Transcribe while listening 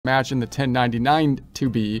imagine the 1099 to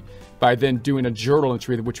be by then doing a journal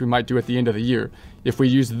entry, which we might do at the end of the year. If we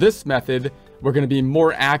use this method, we're going to be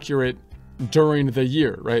more accurate during the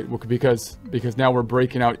year, right? Because now we're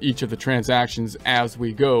breaking out each of the transactions as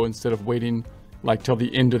we go instead of waiting like till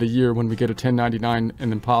the end of the year when we get a 1099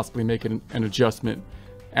 and then possibly make an adjustment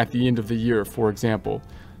at the end of the year, for example.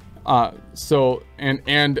 And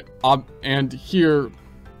here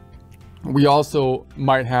we also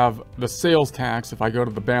might have the sales tax. If I go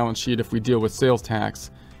to the balance sheet, if we deal with sales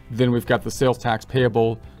tax, then we've got the sales tax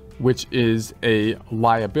payable, which is a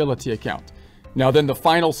liability account. Now then the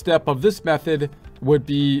final step of this method would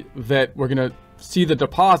be that we're going to see the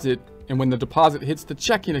deposit, and when the deposit hits the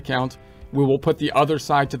checking account, we will put the other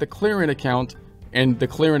side to the clearing account, and the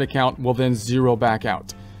clearing account will then zero back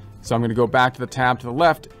out. So I'm going to go back to the tab to the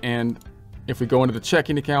left, and if we go into the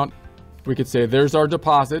checking account, we could say there's our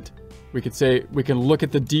deposit. We could say we can look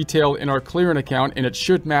at the detail in our clearing account, and it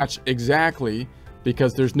should match exactly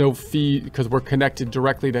because there's no fee, because we're connected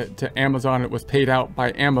directly to Amazon. It was paid out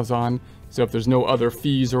by Amazon. So if there's no other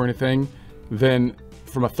fees or anything, then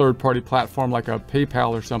from a third-party platform like a PayPal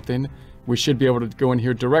or something, we should be able to go in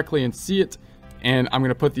here directly and see it. And I'm going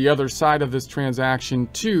to put the other side of this transaction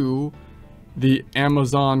to the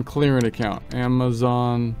Amazon clearing account.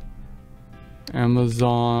 Amazon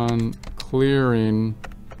clearing.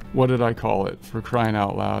 What did I call it, for crying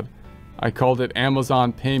out loud? I called it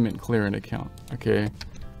Amazon payment clearing account. Okay.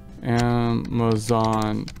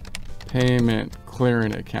 Amazon payment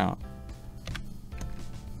clearing account.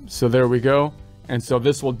 So there we go. And so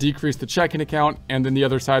this will decrease the checking account, and then the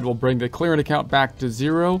other side will bring the clearing account back to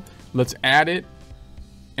zero. Let's add it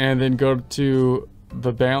and then go to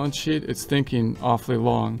the balance sheet. It's thinking awfully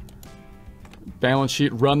long. Balance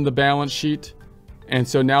sheet, run the balance sheet. And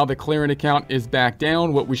so now the clearing account is back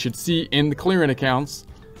down. What we should see in the clearing accounts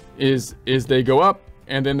is they go up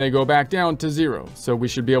and then they go back down to zero. So we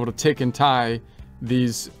should be able to tick and tie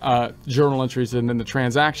these journal entries and then the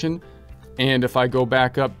transaction. And if I go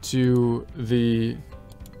back up to the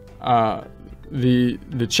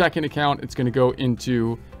checking account, it's going to go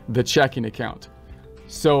into the checking account.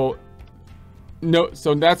 So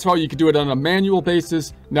that's how you could do it on a manual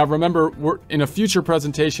basis. Now remember, in a future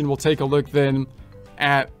presentation, we'll take a look then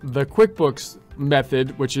at the QuickBooks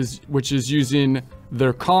method, which is using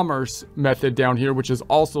their commerce method down here, which is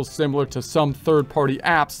also similar to some third-party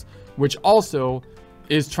apps, which also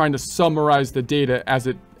is trying to summarize the data as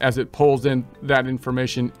it pulls in that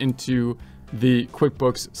information into the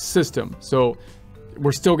QuickBooks system. So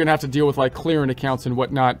we're still going to have to deal with like clearing accounts and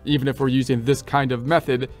whatnot, even if we're using this kind of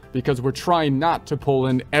method, because we're trying not to pull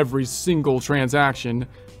in every single transaction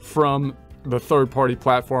from the third-party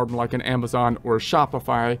platform like an Amazon or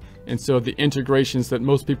Shopify. And so the integrations that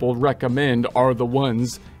most people recommend are the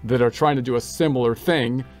ones that are trying to do a similar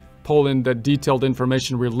thing, pull in the detailed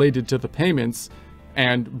information related to the payments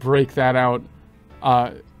and break that out,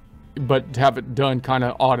 but have it done kind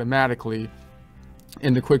of automatically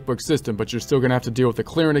in the QuickBooks system. But you're still going to have to deal with the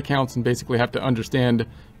clearing accounts and basically have to understand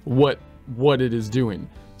what it is doing.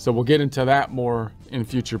 So we'll get into that more in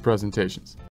future presentations.